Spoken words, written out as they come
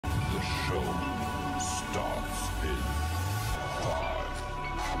show starts in 5,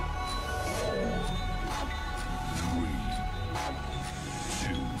 4, 3,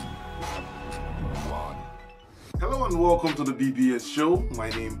 2, 1. Hello and welcome to the BBS show. My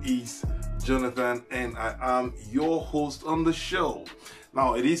name is Jonathan and I am your host on the show.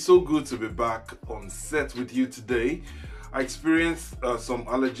 Now, it is so good to be back on set with you today. I experienced some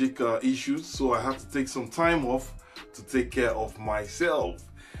allergic issues, so I had to take some time off to take care of myself.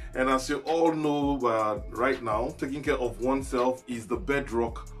 And as you all know right now, taking care of oneself is the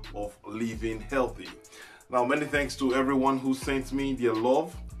bedrock of living healthy. Now, many thanks to everyone who sent me their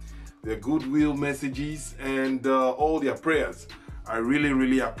love, their goodwill messages, and all their prayers. I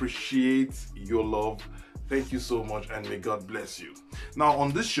really appreciate your love. Thank you so much, and may God bless you. Now,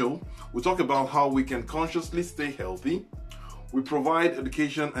 on this show, we talk about how we can consciously stay healthy. We provide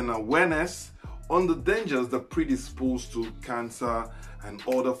education and awareness on the dangers that predispose to cancer and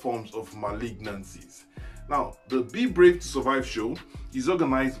other forms of malignancies. Now, the Be Brave to Survive show is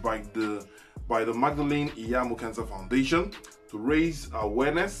organized by the MAGDALENE IYAMU Cancer Foundation to raise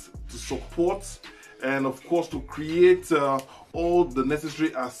awareness, to support, and of course to create all the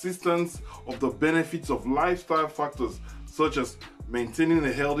necessary assistance of the benefits of lifestyle factors such as maintaining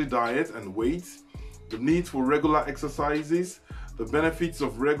a healthy diet and weight, the need for regular exercises, the benefits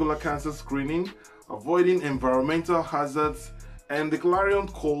of regular cancer screening, avoiding environmental hazards, and the clarion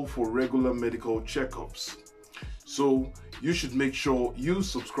call for regular medical checkups. So you should make sure you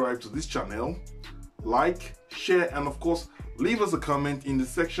subscribe to this channel, like, share, and of course leave us a comment in the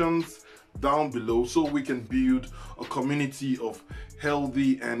sections down below so we can build a community of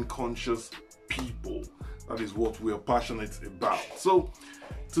healthy and conscious people. That is what we are passionate about. So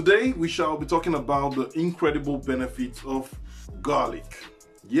today we shall be talking about the incredible benefits of garlic.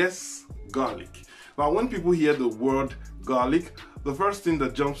 Yes, garlic. Now, when people hear the word garlic, the first thing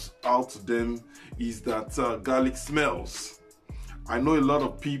that jumps out to them is that garlic smells. I know a lot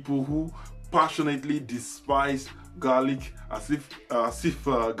of people who passionately despise garlic as if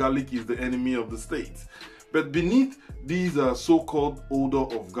garlic is the enemy of the state. But beneath these so-called odor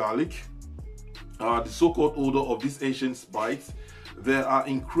of garlic, the so-called odor of this ancient spice, there are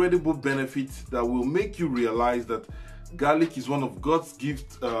incredible benefits that will make you realize that garlic is one of God's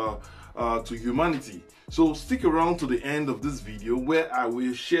gifts to humanity. So stick around to the end of this video where I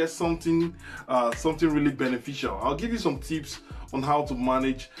will share something really beneficial. I'll give you some tips on how to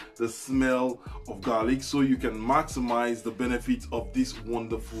manage the smell of garlic so you can maximize the benefits of this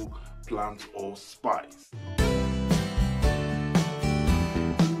wonderful plant or spice.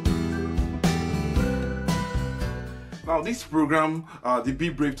 Now, this program, the Be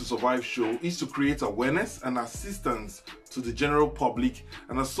Brave to Survive show, is to create awareness and assistance to the general public,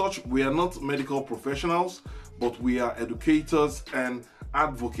 and as such, we are not medical professionals, but we are educators and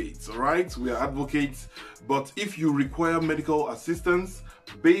advocates. All right, we are advocates, but if you require medical assistance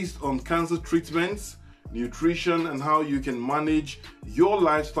based on cancer treatments, nutrition, and how you can manage your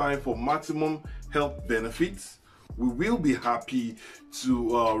lifestyle for maximum health benefits, we will be happy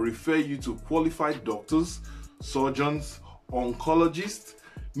to refer you to qualified doctors, surgeons, oncologists,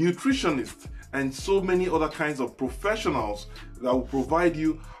 nutritionists, and so many other kinds of professionals that will provide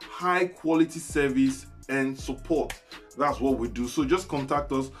you high quality service and support. That's what we do. So just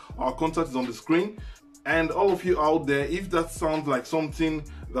contact us. Our contact is on the screen. And all of you out there, if that sounds like something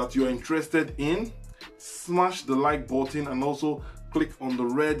that you're interested in, smash the like button and also click on the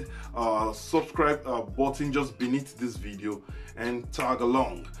red subscribe button just beneath this video and tag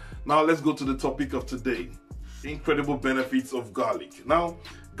along. Now let's go to the topic of today. Incredible benefits of garlic. Now,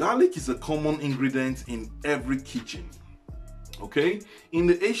 garlic is a common ingredient in every kitchen. Okay, in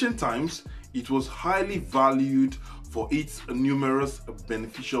the ancient times, it was highly valued for its numerous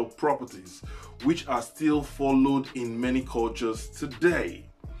beneficial properties, which are still followed in many cultures today.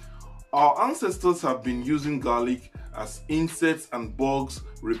 Our ancestors have been using garlic as insects and bugs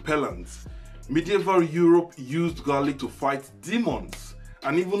repellents. Medieval Europe used garlic to fight demons,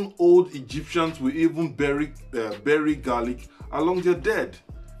 and even old Egyptians will even bury garlic along their dead.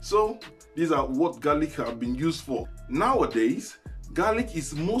 So these are what garlic have been used for. Nowadays, garlic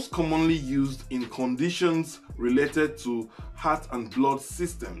is most commonly used in conditions related to heart and blood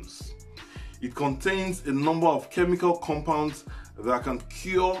systems. It contains a number of chemical compounds that can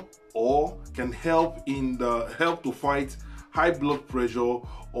cure or can help to fight high blood pressure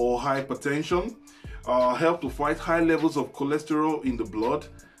or hypertension, help to fight high levels of cholesterol in the blood,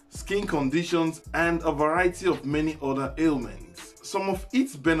 skin conditions, and a variety of many other ailments. Some of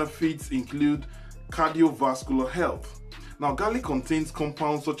its benefits include cardiovascular health. Now, garlic contains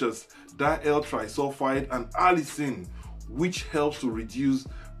compounds such as diL trisulfide and allicin, which helps to reduce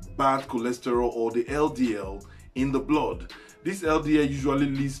bad cholesterol, or the LDL, in the blood. This LDL usually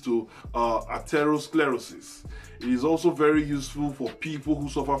leads to atherosclerosis. It is also very useful for people who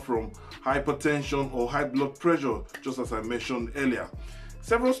suffer from hypertension or high blood pressure, just as I mentioned earlier.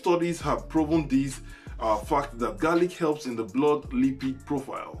 Several studies have proven this fact that garlic helps in the blood lipid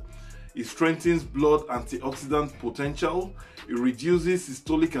profile. It strengthens blood antioxidant potential. It reduces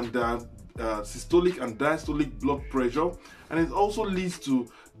systolic and diastolic blood pressure, and it also leads to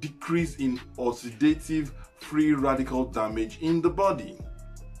decrease in oxidative free radical damage in the body.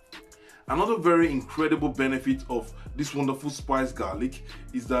 Another very incredible benefit of this wonderful spice garlic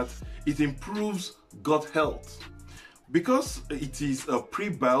is that it improves gut health. Because it is a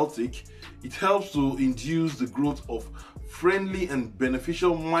prebiotic, it helps to induce the growth of friendly and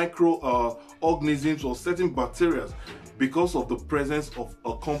beneficial microorganisms or certain bacteria because of the presence of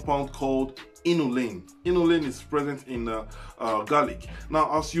a compound called inulin. Inulin is present in garlic.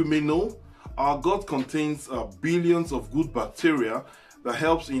 Now, as you may know, our gut contains billions of good bacteria that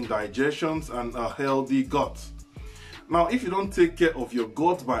helps in digestion and a healthy gut. Now, if you don't take care of your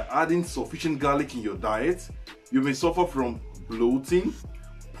gut by adding sufficient garlic in your diet, you may suffer from bloating,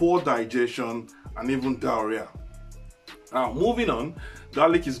 poor digestion, and even diarrhea. Now, moving on,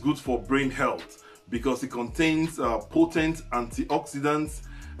 garlic is good for brain health because it contains potent antioxidants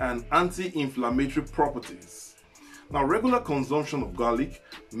and anti-inflammatory properties. Now, regular consumption of garlic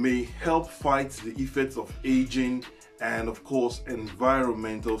may help fight the effects of aging and, of course,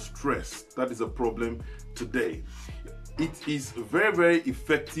 environmental stress. That is a problem today. It is very, very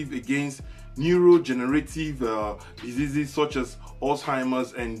effective against neurodegenerative diseases such as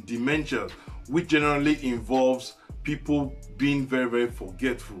Alzheimer's and dementia, which generally involves people being very, very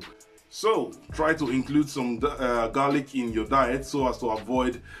forgetful. So try to include some garlic in your diet so as to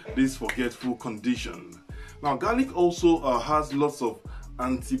avoid this forgetful condition. Now, garlic also has lots of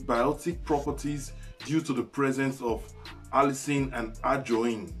antibiotic properties due to the presence of allicin and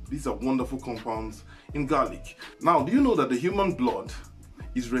adjoin. These are wonderful compounds in garlic. Now, do you know that the human blood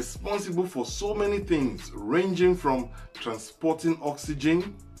is responsible for so many things, ranging from transporting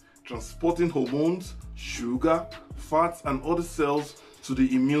oxygen, transporting hormones, sugar, fats, and other cells to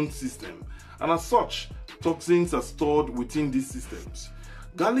the immune system. And as such, toxins are stored within these systems.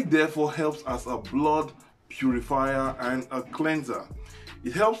 Garlic therefore helps as a blood purifier and a cleanser.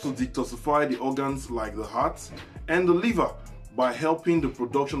 It helps to detoxify the organs like the heart and the liver by helping the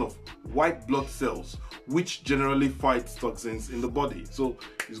production of white blood cells, which generally fight toxins in the body. So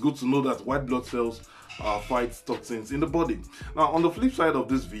it's good to know that white blood cells fight toxins in the body. Now, on the flip side of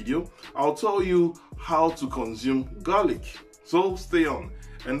this video, I'll tell you how to consume garlic. So stay on,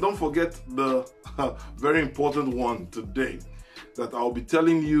 and don't forget the very important one today, that I'll be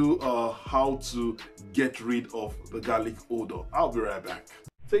telling you how to get rid of the garlic odor. I'll be right back.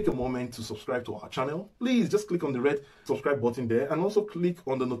 Take a moment to subscribe to our channel. Please just click on the red subscribe button there and also click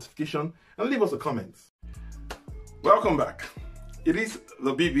on the notification and leave us a comment. Welcome back. It is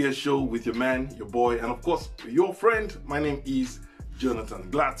the BBS show with your man, your boy, and of course your friend. My name is Jonathan.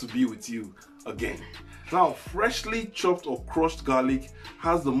 Glad to be with you again. Now, freshly chopped or crushed garlic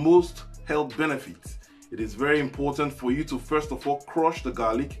has the most health benefits. It is very important for you to first of all crush the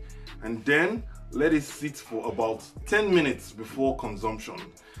garlic and then let it sit for about 10 minutes before consumption.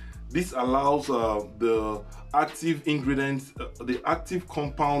 This allows the active ingredients, the active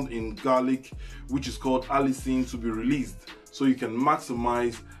compound in garlic, which is called allicin, to be released, so you can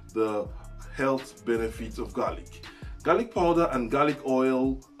maximize the health benefits of garlic. Garlic powder and garlic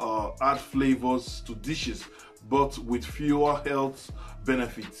oil add flavors to dishes, but with fewer health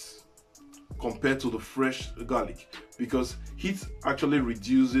benefits compared to the fresh garlic, because heat actually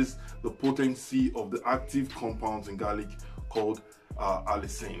reduces the potency of the active compounds in garlic called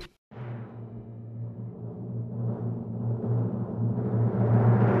allicin.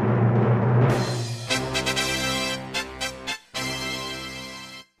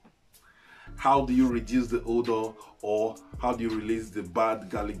 How do you reduce the odor, or how do you release the bad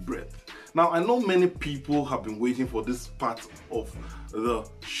garlic breath? Now, I know many people have been waiting for this part of the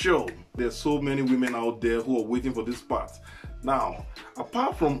show. There's so many women out there who are waiting for this part. Now,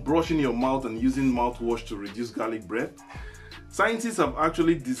 apart from brushing your mouth and using mouthwash to reduce garlic breath, scientists have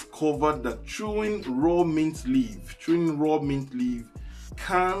actually discovered that chewing raw mint leaf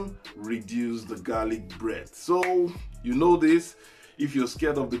can reduce the garlic breath. So, you know this. If you're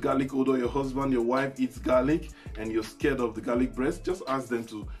scared of the garlic odor, your husband, your wife eats garlic, and you're scared of the garlic breath, just ask them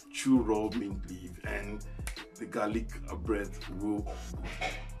to chew raw mint leaf, and the garlic breath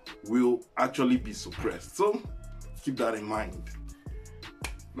will actually be suppressed. So keep that in mind.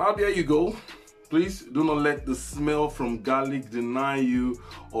 Now, there you go. Please do not let the smell from garlic deny you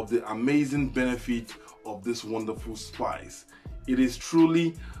of the amazing benefit of this wonderful spice. It is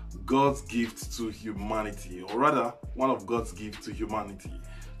truly God's gift to humanity, or rather, one of God's gifts to humanity.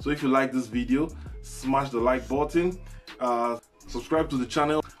 So if you like this video, smash the like button, subscribe to the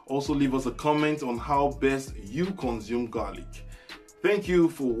channel, also leave us a comment on how best you consume garlic. Thank you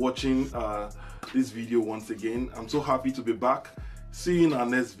for watching this video once again. I'm so happy to be back. See you in our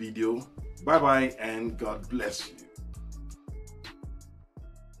next video. Bye bye and God bless you.